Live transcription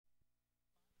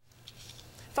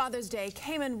Father's Day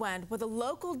came and went with a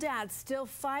local dad still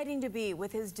fighting to be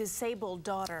with his disabled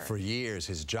daughter. For years,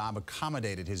 his job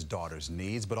accommodated his daughter's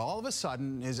needs, but all of a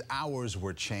sudden, his hours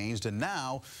were changed, and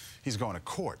now he's going to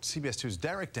court. CBS 2's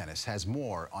Derek Dennis has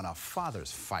more on a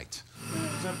father's fight.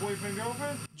 Is that boyfriend,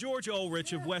 girlfriend? George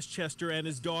Ulrich of Westchester and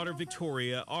his daughter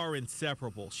Victoria are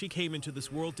inseparable. She came into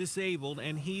this world disabled,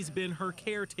 and he's been her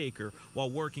caretaker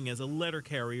while working as a letter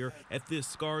carrier at this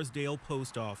Scarsdale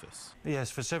post office.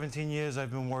 Yes, for 17 years I've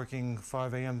been working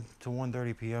 5 a.m. to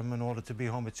 1:30 p.m. in order to be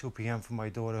home at 2 p.m. for my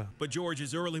daughter. But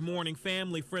George's early morning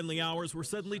family-friendly hours were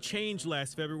suddenly changed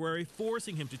last February,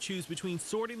 forcing him to choose between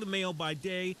sorting the mail by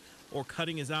day or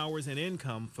cutting his hours and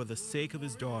income for the sake of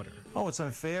his daughter. Oh, it's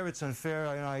unfair. It's unfair.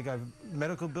 I got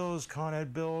medical bills, Con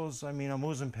Ed bills. I mean, I'm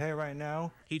losing pay right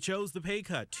now. He chose the pay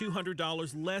cut,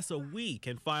 $200 less a week,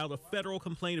 and filed a federal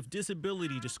complaint of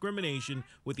disability discrimination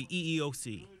with the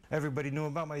EEOC. Everybody knew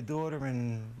about my daughter,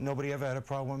 and nobody ever had a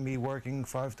problem with me working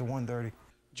 5 to 1:30.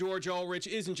 George Ulrich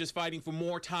isn't just fighting for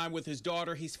more time with his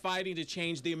daughter, he's fighting to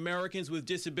change the Americans with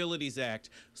Disabilities Act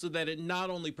so that it not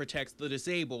only protects the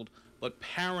disabled, but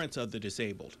parents of the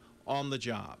disabled on the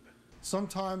job.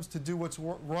 Sometimes to do what's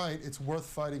right, it's worth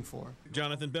fighting for.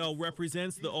 Jonathan Bell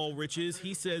represents the Ulriches.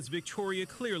 He says Victoria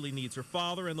clearly needs her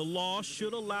father, and the law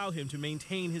should allow him to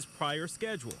maintain his prior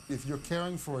schedule. If you're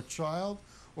caring for a child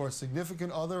or a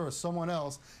significant other or someone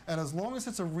else, and as long as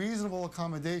it's a reasonable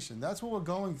accommodation, that's what we're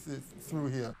going through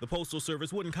here. The Postal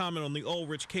Service wouldn't comment on the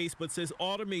Ulrich case, but says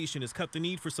automation has cut the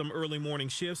need for some early morning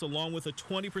shifts, along with a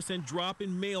 20% drop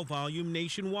in mail volume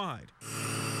nationwide.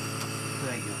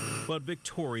 Thank you. But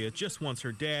Victoria just wants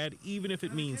her dad, even if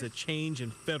it means a change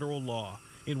in federal law.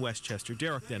 In Westchester,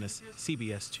 Derek Dennis,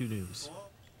 CBS 2 News.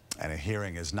 And a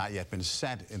hearing has not yet been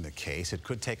set in the case. It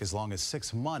could take as long as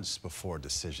 6 months before a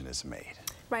decision is made.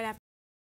 Right after